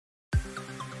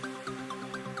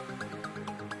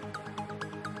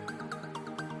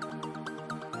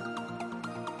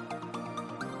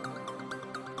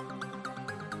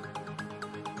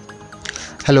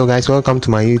Hello guys, welcome to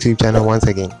my YouTube channel once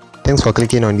again. Thanks for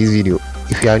clicking on this video.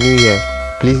 If you are new here,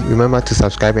 please remember to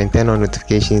subscribe and turn on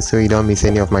notifications so you don't miss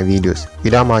any of my videos.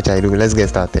 Without much ado, let's get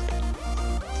started.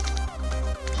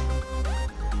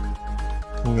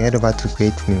 We head over to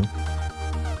create new,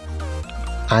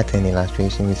 art and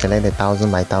illustration. We select the 1000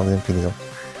 by 1000 pixel.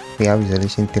 We have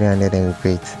resolution 300 and we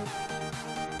create.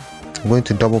 I'm going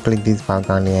to double click this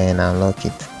background layer and unlock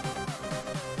it.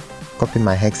 Copy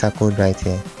my hexa code right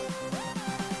here.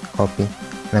 Copy,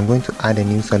 and I'm going to add a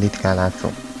new solid color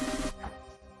fill.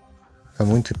 I'm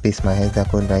going to paste my hexa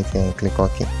code right here and click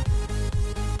OK.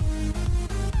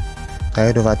 I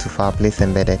head over to File, Place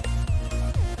Embedded,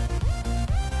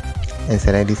 and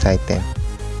select this item.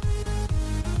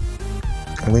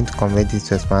 I'm going to convert this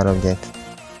to a smart object.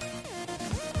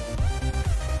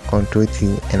 Ctrl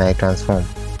T and I transform.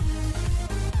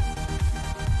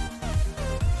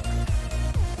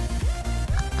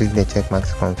 Click the check mark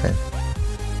to confirm.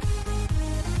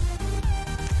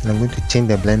 And I'm going to change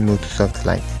the blend mode to soft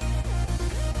light.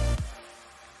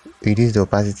 Reduce the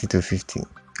opacity to 50.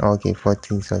 Okay,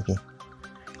 40 is okay.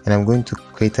 And I'm going to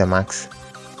create a mask.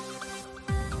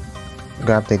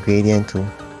 Grab the gradient tool.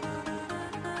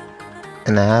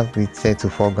 And I have it set to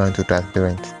foreground to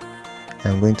transparent.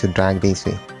 I'm going to drag this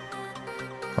way.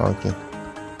 Okay.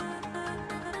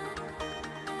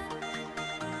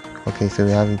 Okay, so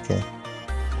we have it here.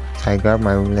 So I grab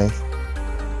my rulers.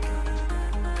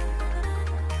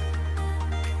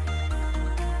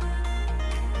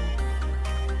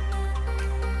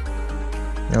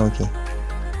 Okay,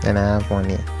 then I have one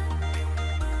here.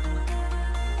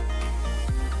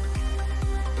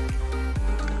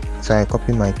 So I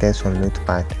copy my text from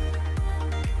Notepad.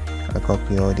 I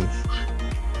copy all this.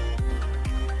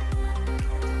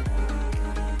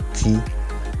 T,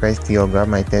 press T or grab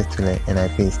my text tool and I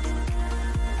paste.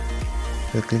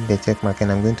 So click the check mark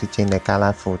and I'm going to change the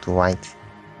color fill to white.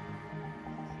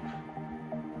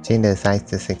 Change the size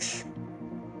to 6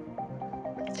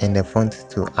 and the font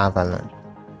to Avalon.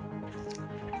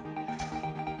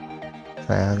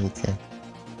 So I have it here.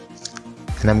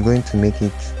 And I'm going to make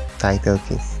it title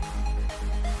case.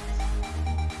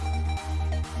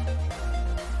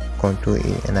 Ctrl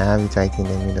A and I have it right in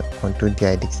the middle. Ctrl D,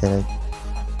 I deselect.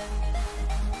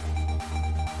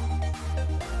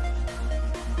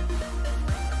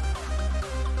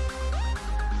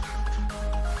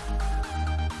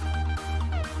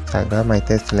 So I grab my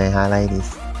text tool and highlight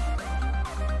this.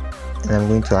 And I'm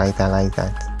going to italize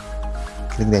that.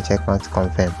 Click the check mark to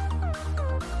confirm.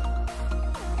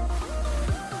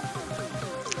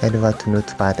 Head over to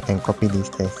Notepad and copy this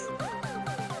text.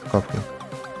 Copy.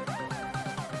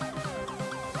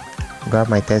 Grab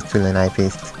my text tool and I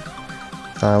paste.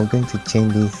 So I'm going to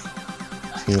change this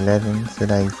to 11 so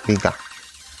that it's bigger.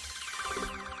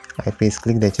 I paste,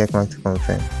 click the check mark to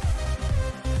confirm.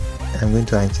 I'm going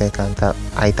to uncheck and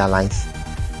italize.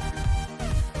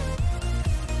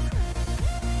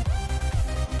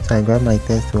 So I grab my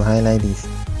text to highlight this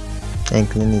and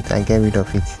clean it. I get rid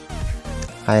of it.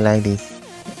 Highlight this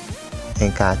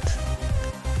and cut.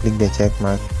 Click the check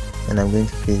mark and I'm going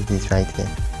to paste this right here.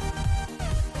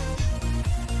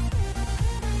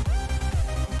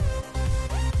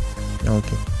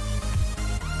 Okay.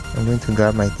 I'm going to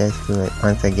grab my text tool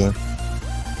once again.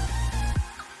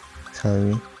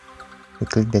 Sorry. We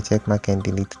click the check mark and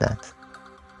delete that.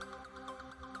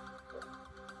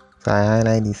 So I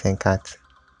highlight this and cut.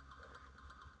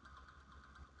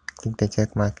 Click the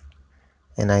check mark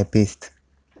and I paste.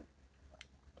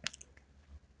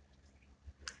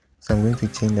 So I'm going to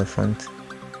change the font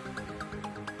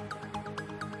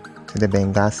to the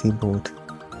Benghazi bold.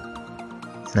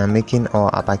 And I'm making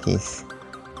all uppercase.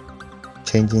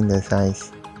 Changing the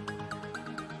size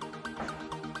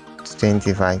to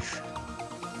 25.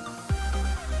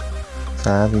 So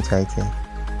I have it right here.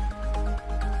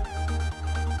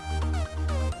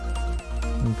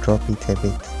 Drop it a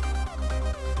bit.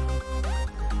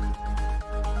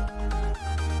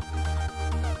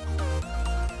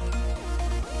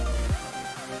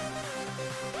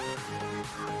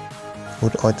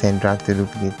 Hold Alt and drag to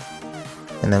duplicate.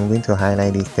 And I'm going to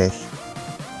highlight this text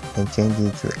and change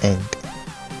it to end.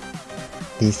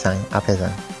 This sign,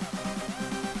 ampersand.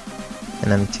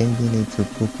 And I'm changing it to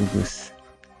cuckoo goose.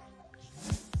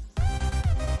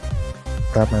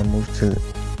 Grab my move tool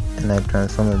and I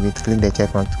transform a bit. Click the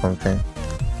check mark to confirm.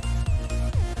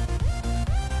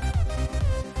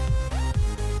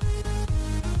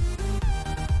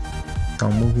 So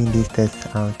I'm moving this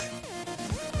text out.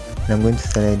 And I'm going to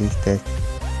select this text.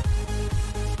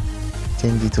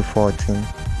 Change it to 14.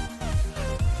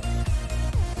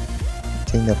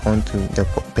 Change the font to the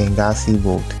Benghazi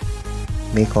bold.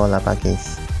 make all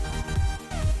uppercase.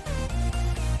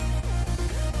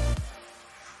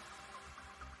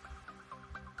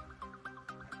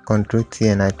 Control T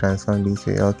and I transform this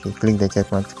way. Okay, click the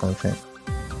check mark to confirm.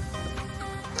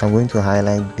 I'm going to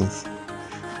highlight this.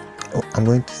 I'm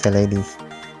going to select this,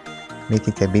 make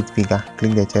it a bit bigger,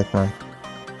 click the check mark,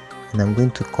 and I'm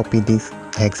going to copy this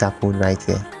hexa code right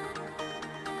here.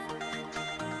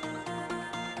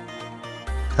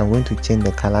 I'm going to change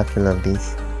the color fill of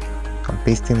this. I'm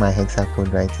pasting my hexa code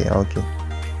right here. Okay,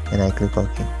 and I click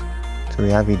OK. So we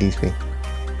have it this way.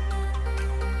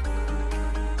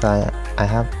 So I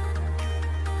have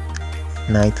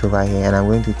night over here, and I'm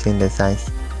going to change the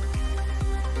size.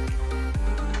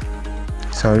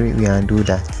 Sorry, we undo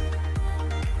that.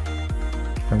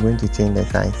 I'm going to change the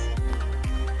size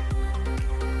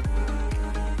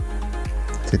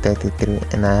to 33,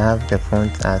 and I have the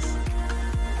font as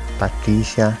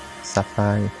Patricia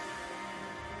Safari.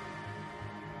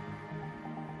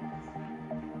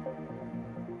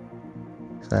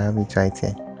 So I have it right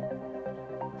here.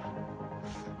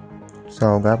 So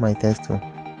I'll grab my text tool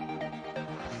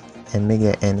and make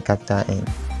the N capital N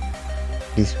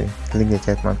this way. Click the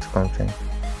check mark to confirm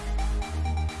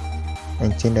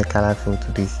and change the color fill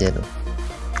to this yellow.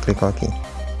 Click OK.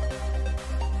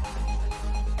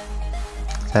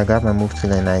 So I grab my move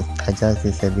tool and I adjust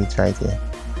this a bit right here.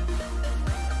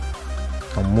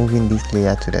 I'm moving this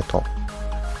layer to the top.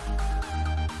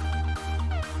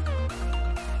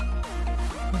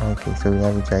 Okay, so we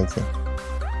have it right here.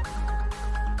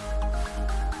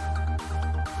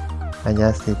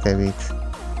 Adjust it a bit.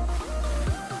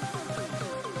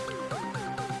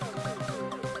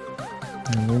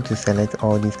 I'm going to select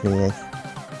all these layers.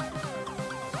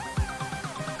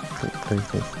 Click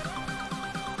this.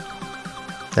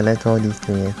 Select all these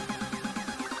layers.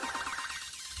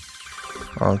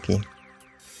 Okay.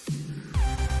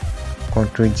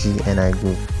 Ctrl G and I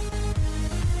group.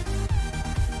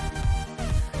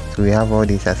 So we have all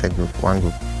this as a group, one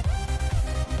group.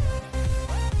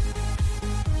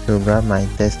 So grab my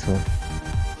text tool,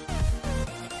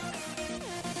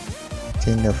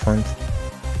 change the font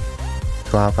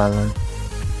to Avalon,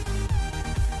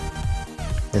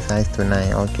 the size to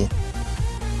 9, okay.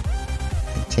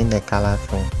 Change the color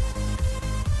from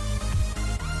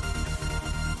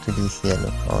to this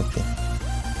yellow, okay.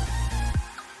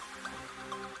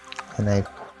 And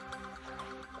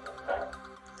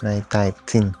I type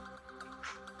team,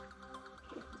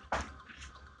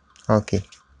 okay.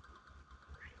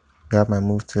 Grab my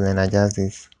move tool and adjust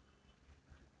this.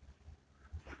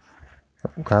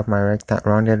 Grab my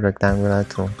rounded rectangular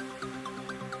tool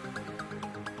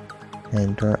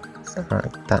and draw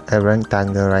a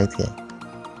rectangle right here.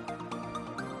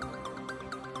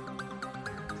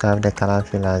 Grab the color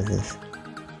fill as this.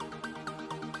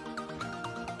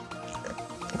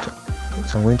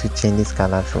 So I'm going to change this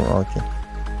color fill, okay,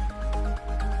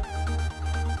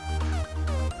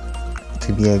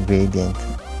 to be a gradient.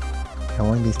 I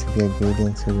want this to be a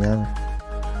gradient, so we have.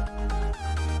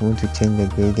 I'm going to change the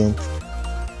gradient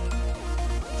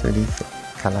to this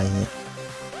color here.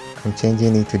 I'm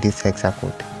changing it to this hexa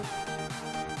code.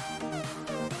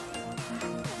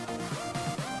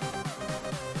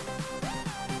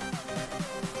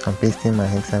 I'm pasting my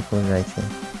hexa code right here.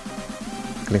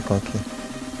 Click OK.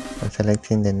 I'm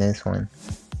selecting the next one.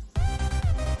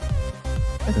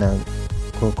 And I'll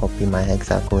go copy my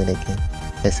hexa code again.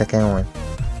 The second one.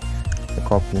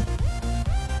 Copy.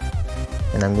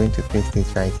 And I'm going to paste it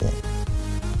right here.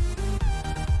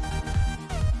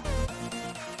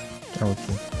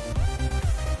 Okay.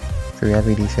 So we have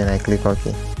it this way, and I click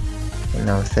OK. And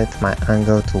I'll set my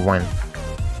angle to 1.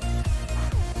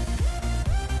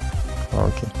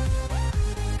 Okay.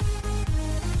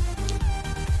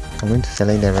 I'm going to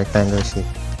select the rectangle shape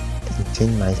and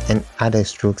change my and add a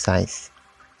stroke size.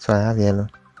 So I have yellow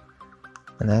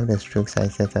and I have the stroke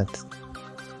size set at,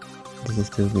 this is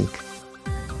too big.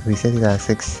 We set it at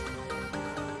 6.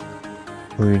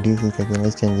 We reduce it again,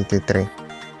 let's change it to 3.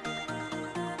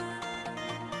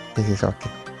 This is okay.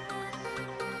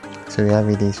 So we have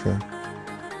it this way.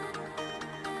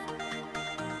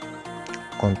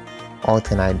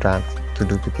 Alt and I drag to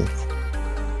duplicate.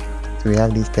 So we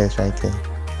have this text right here.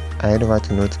 I head over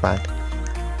to Notepad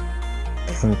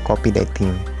and copy the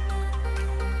theme.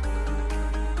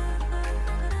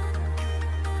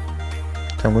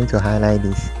 So I'm going to highlight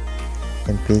this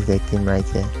and paste the theme right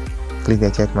here. Click the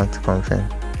check mark to confirm.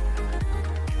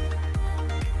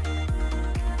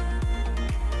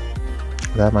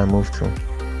 Grab my move tool.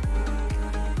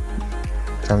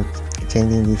 So I'm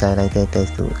changing this highlighted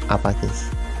text to uppercase.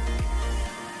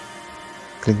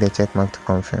 Click the check mark to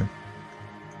confirm.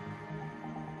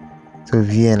 So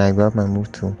V and I grab my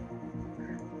move tool,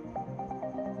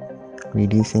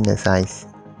 reducing the size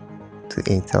to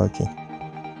 8. Okay.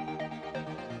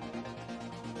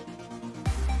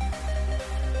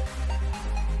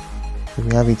 So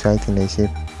we have it right in the shape.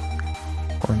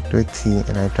 Ctrl T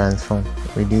and I transform,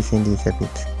 reducing this a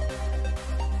bit.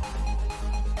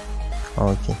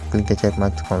 Okay, click the check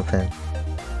mark to confirm.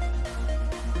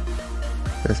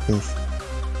 So space,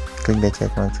 click the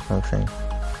check mark to confirm.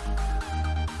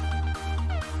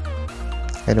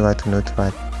 Head over to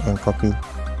Notepad and copy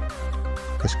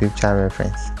the scripture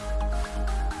reference.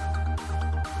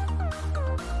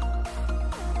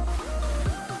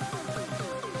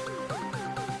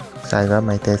 So I grab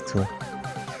my text tool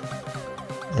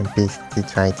and paste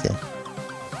it right here.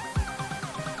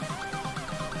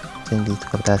 Change it to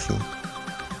capital C.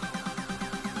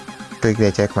 Click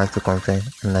the check mark to confirm,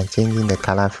 and I'm changing the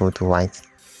color fill to white.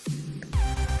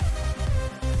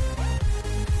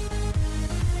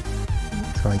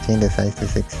 So I change the size to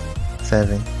 6,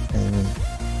 7, and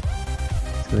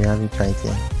so we have it right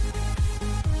here.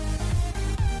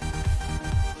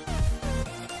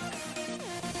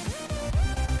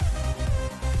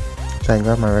 So I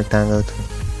grab my rectangle tool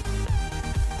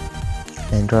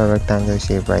and draw a rectangle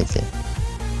shape right here.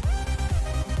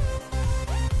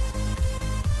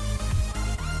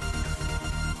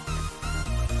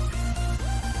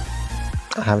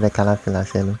 I have the color fill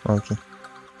as yellow. Okay.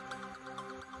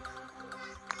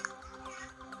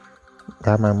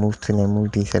 Grab my move tool and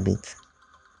move this a bit.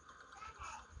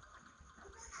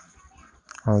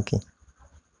 Okay.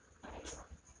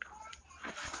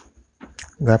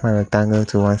 Grab my rectangle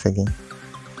tool once again.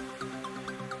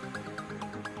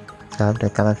 So I have the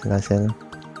color fill as yellow,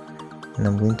 and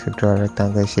I'm going to draw a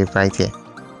rectangle shape right here.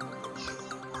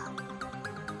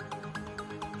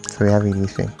 So we have it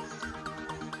this way.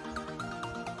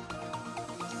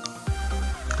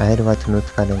 I head over to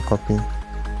Notepad and copy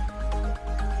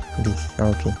this.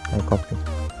 Okay, I copy.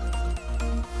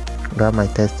 Grab my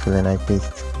text tool and I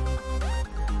paste.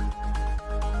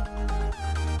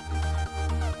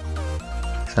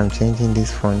 So I'm changing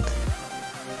this font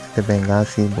to the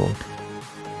Benghazi bold,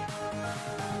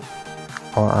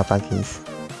 all uppercase.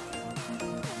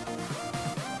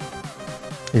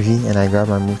 V and I grab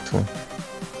my move tool.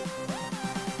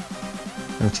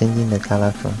 I'm changing the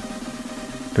color from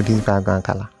to this background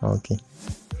color. Okay.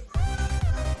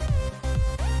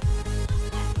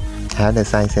 I have the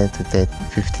size set to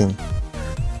 15.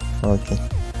 Okay.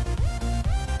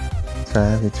 So I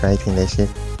have it right in the shape.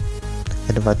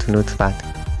 Head over to Notepad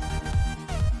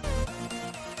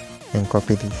and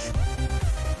copy this.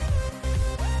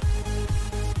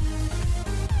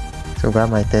 So grab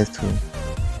my text tool.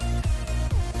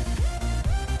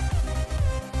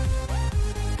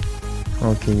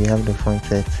 Okay, we have the font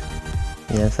set.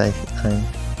 Yes,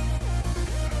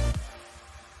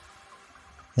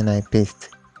 and I paste.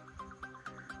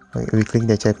 We click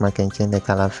the check mark and change the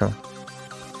color from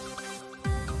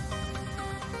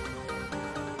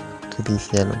to this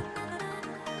yellow.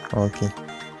 Okay.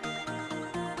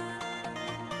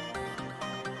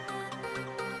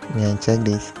 We uncheck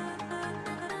this.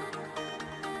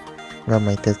 Grab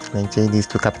my text and change this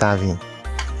to capital V.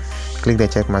 Click the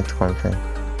check mark to confirm.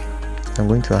 I'm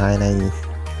going to highlight this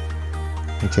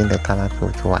and change the color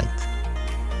to white.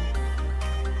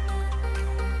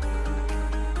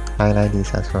 Highlight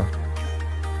this as well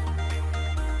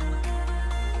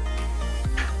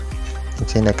and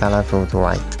change the color to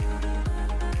white.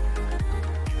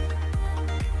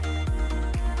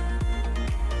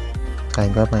 I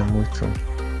grab my move tool,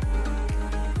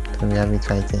 so we have it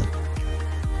right here.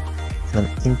 And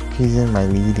I'm increasing my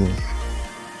leading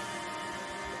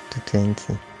to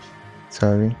 20.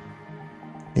 Sorry,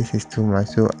 this is too much,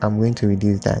 so I'm going to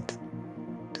reduce that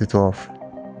to 12.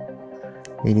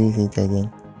 Reduce it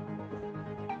again.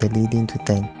 The leading to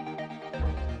 10.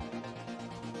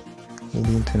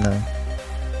 Leading to 9.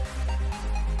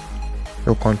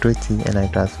 So Ctrl T and I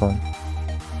transform.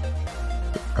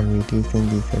 I'm reducing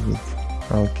this a bit.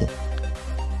 Okay.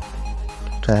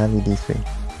 So I have it this way.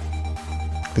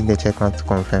 Click the check mark to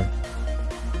confirm.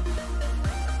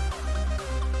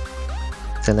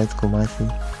 Select Kumasi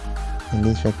in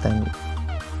this rectangle.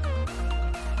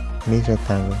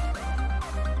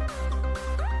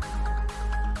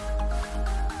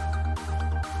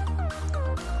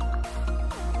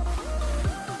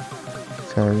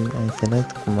 Sorry, I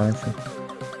select Kumasi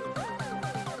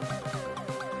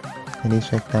in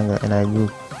this rectangle and I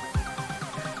group.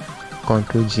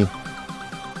 Ctrl G.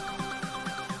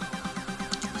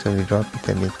 So we drop it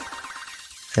a bit.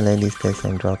 Select this text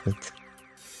and drop it.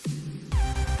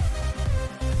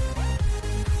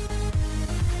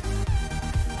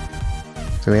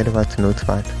 So head over to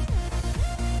Notepad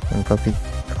and copy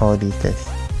all these tests.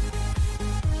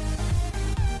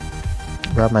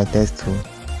 Grab my test tool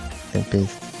and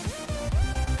paste.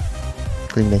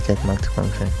 Click the check mark to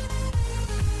confirm.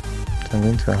 So I'm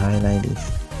going to highlight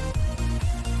this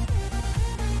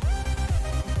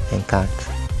and cut.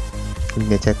 Click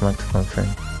the check mark to confirm.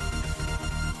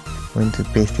 I'm going to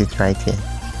paste it right here.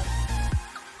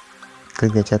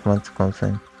 Click the check mark to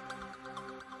confirm.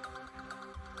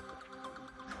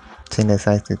 Change the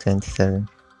size to 27.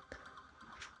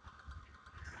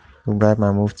 We'll grab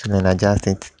my move tool and adjust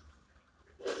it.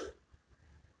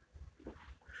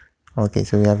 Okay,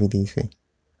 so we have it this way.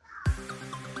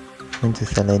 I'm going to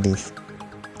select this.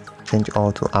 Change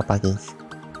all to uppercase.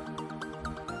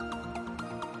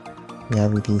 We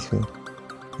have it this way.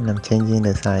 And I'm changing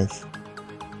the size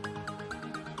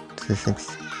to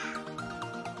 6.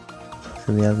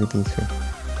 So we have it this way.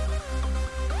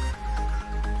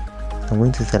 I'm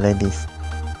going to select this.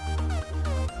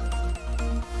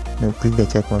 Now click the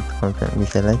check mark to confirm. We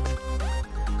select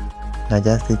and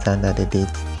adjust it under the date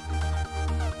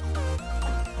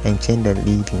and change the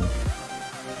leading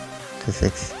to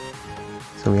 6.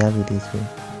 So we have it this way.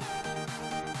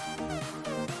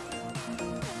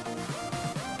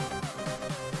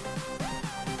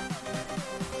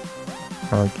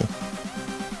 Okay.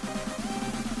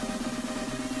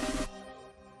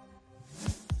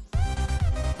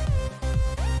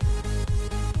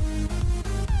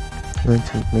 I'm going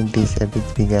to make this a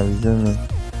bit bigger. We zoom in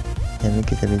and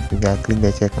make it a bit bigger. Click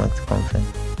the check mark to confirm.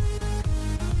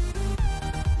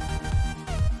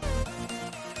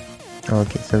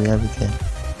 Okay, so we have it here.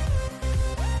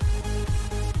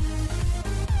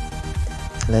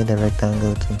 Select the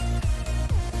rectangle tool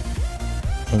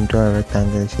and draw a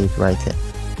rectangle shape right here.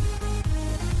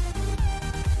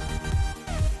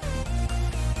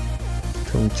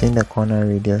 So we change the corner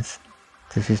radius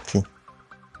to 50.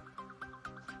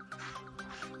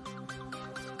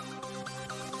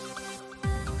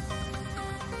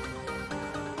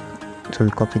 So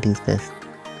we copy this test.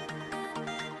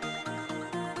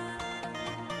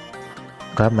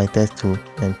 Grab my test tool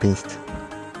and paste.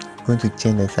 I'm going to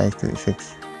change the size to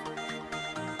 6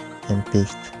 and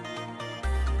paste.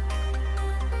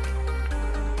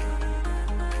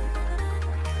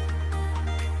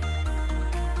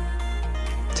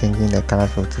 Changing the color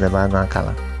fill to the background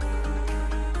color.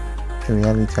 So we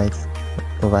have it right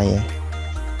over here.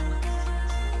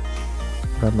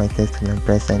 Grab my test tool and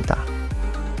press enter.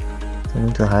 So I'm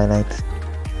going to highlight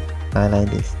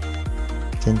this.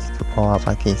 Change it to all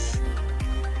uppercase.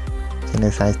 Change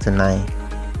the size to 9.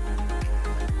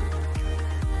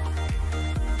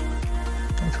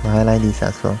 So highlight this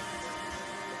as well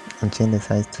and change the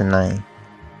size to 9.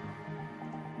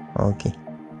 Okay.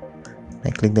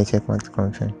 I click the check mark to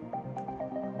confirm.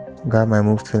 Grab my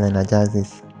move tool and adjust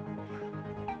this.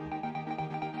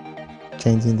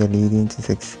 Changing the leading to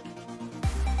 6.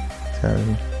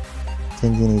 Sorry.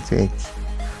 Changing it to 8.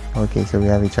 Okay, so we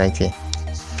have it right here.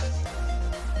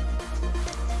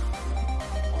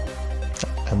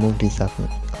 I move this up.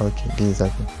 Okay, this is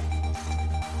okay.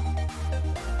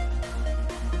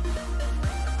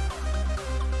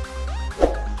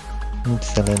 I need to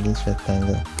select this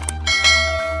rectangle.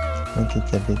 Make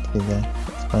it a bit bigger.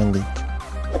 Expand it.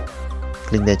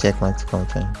 Click the check mark to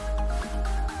confirm.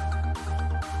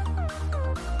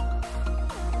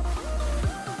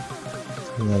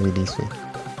 So we have it this way.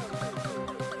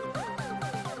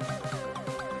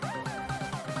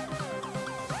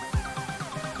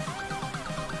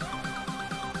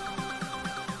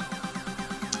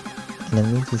 And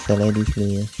I'm going to select these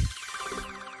layers.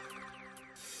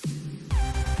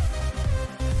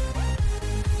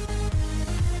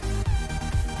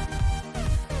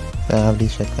 So I have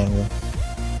this rectangle.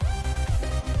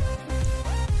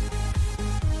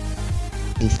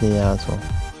 This layer as well.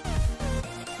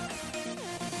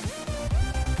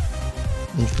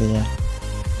 This layer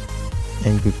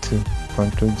and group 2.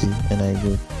 Ctrl G and I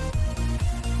group.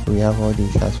 So we have all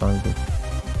these as one group.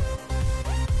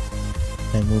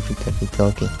 I move it a bit.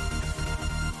 Okay.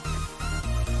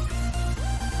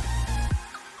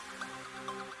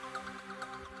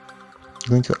 I'm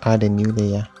going to add a new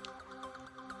layer.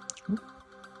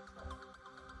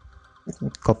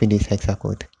 Copy this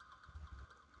hexacode.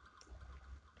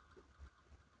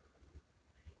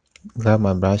 Grab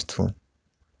my brush tool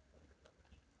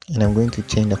and I'm going to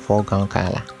change the foreground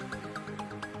color.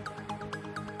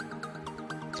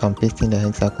 So I'm pasting the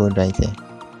hexacode right here.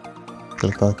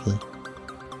 Click OK.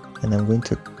 And I'm going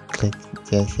to click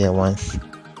just here once.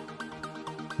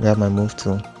 Grab my move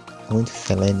tool. I'm going to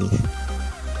select this.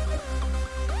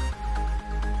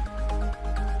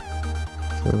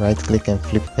 So right click and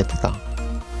flip vertical.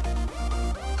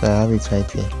 So I have it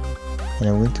right here, and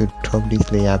I'm going to drop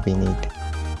this layer beneath.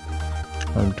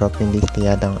 I'm dropping this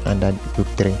layer down under group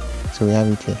 3. So we have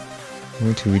it here. I'm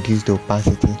going to reduce the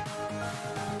opacity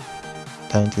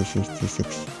down to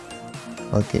 66.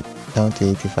 Okay, down to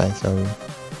 85, sorry.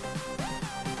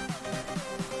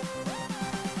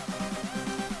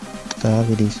 So I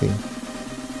have it this way.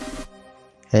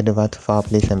 Head over to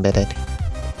Fireplace Embedded.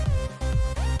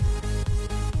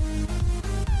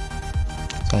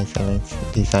 So I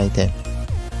select this item,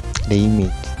 the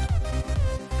image,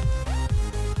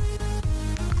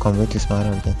 convert to smart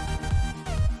object.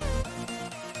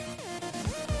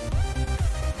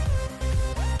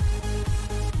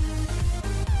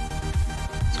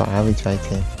 So I have it right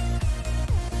here.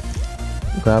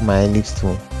 Grab my ellipse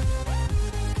tool,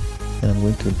 and I'm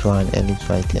going to draw an ellipse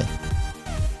right here.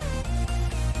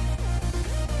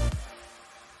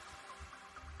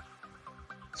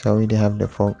 So I already have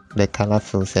the color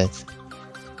fill set,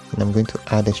 and I'm going to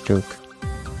add a stroke.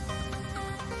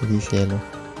 This yellow.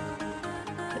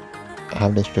 I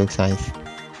have the stroke size.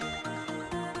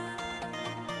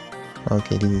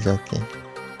 Okay, this is okay.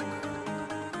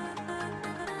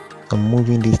 I'm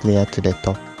moving this layer to the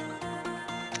top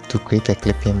to create a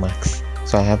clipping mask.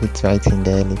 So I have it right in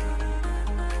the ellipse.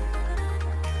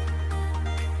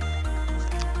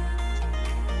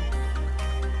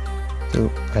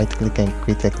 So right click and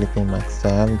create a clipping mask. So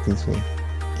I have it this way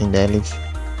in the ellipse.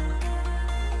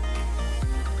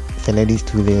 Select these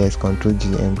two layers, Ctrl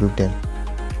G, and group them.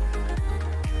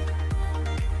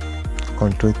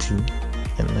 Ctrl T,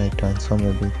 and I transform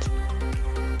a bit.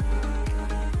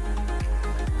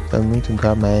 So I'm going to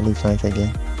grab my ellipse once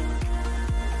again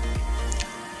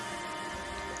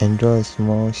and draw a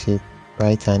small shape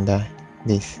right under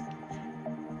this.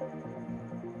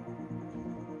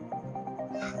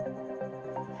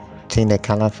 Change the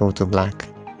color fill to black.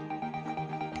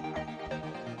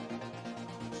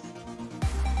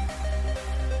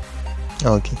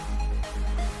 Okay.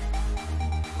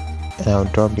 And I'll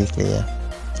drop this layer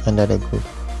under the group.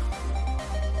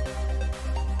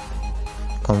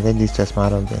 Convert this to a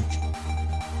smart object.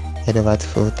 Head over to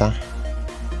filter,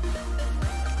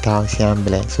 Gaussian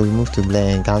blur. So we move to blur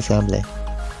and Gaussian blur.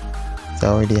 So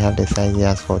I already have the size here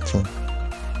as 14.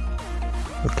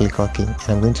 We click OK, and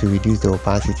I'm going to reduce the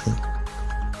opacity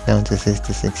down to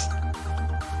 66.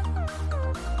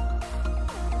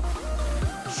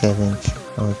 70.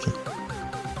 Okay.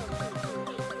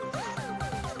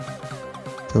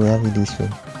 So we have it this way.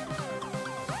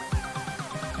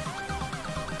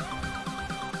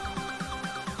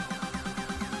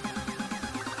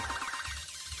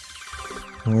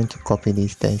 I'm going to copy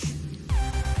this text.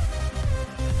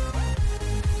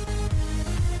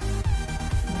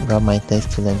 Grab my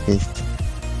text tool and paste.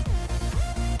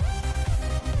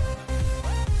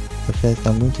 So first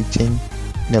I'm going to change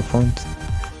the font.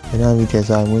 I don't have it here,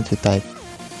 so I'm going to type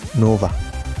Nova.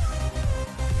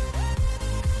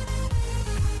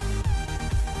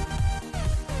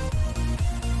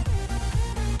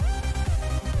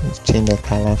 Let's change the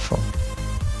color from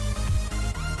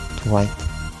to white.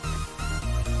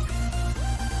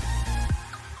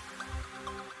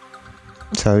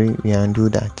 Sorry, we undo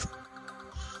that.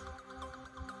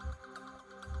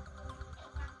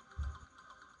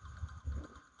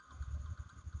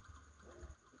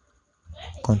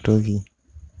 Ctrl V.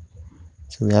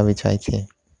 So we have it right here.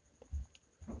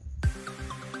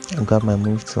 I'll grab my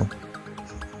move tool.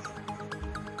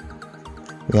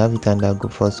 We have it under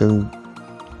group 4, so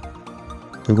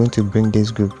we're going to bring this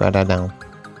group rather down.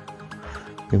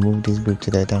 We move this group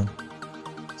to the down.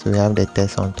 So we have the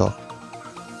text on top.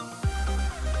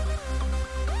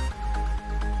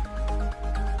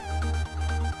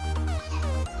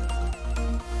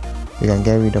 We can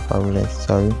get rid of our rulers.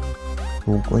 Sorry,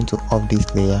 we're going to off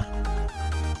this layer.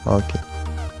 Okay,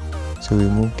 so we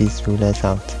move these rulers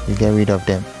out. We get rid of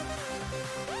them.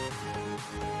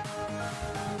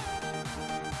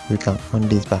 We can on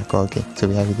this back. Okay, so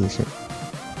we have it this way.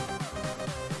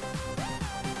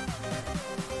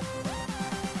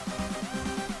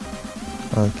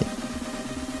 Okay,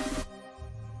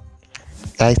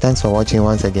 guys, thanks for watching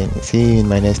once again. See you in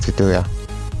my next tutorial.